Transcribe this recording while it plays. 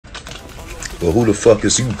Well, who the fuck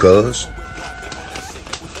is you, cuz?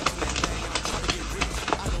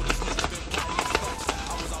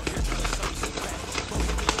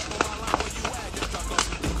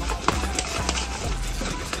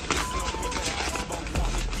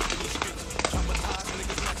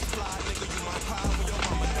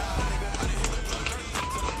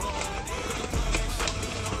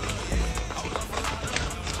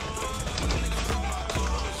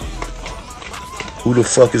 Who the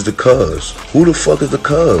fuck is the cuz? Who the fuck is the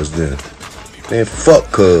cuz then? Man, fuck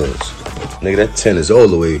cuz. Nigga, that 10 is all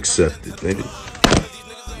the way accepted, nigga.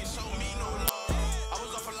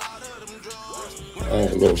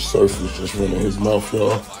 Alright, little surface just running his mouth,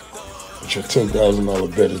 y'all. But your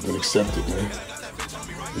 $10,000 bet has been accepted, man.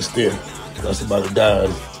 It's there. That's about to die.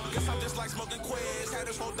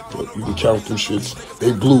 Look, you can count them shits.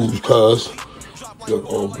 They blues, cuz. Look,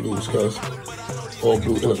 all blues, cuz. All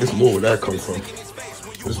blues. Look, there's more where that come from.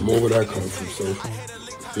 There's more where that come from, so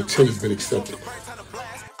your 10 has been accepted.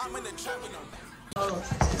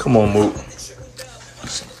 Come on, Mook.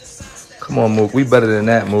 Come on, Mook. We better than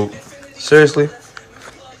that, Mook. Seriously?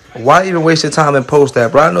 Why even waste your time and post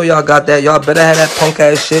that, bro? I know y'all got that. Y'all better have that punk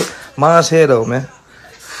ass shit. Mine's here, though, man.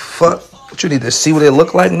 Fuck. What you need to see what it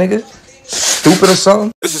look like, nigga? Stupid or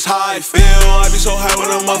something? This is how I feel. I be so high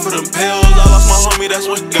when I'm off of them pills. I lost my homie, that's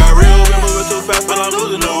what got real. Been moving too fast, but I'm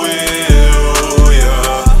losing the will.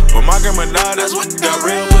 Yeah. When my grandma died, that's what got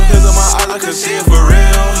real. Put tears in my eyes, I could see it for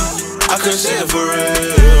real. I could see it for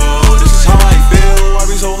real. This is how I feel. I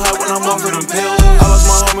be so high when I'm off of them pills. I lost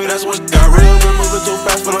my homie, that's what got real. Been moving too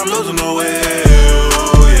fast, but I'm losing the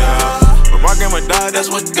will. Yeah. When my grandma died, that's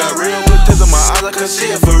what got real. Put tears in my eyes, I could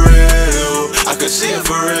see it for real. I could see it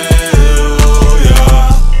for real.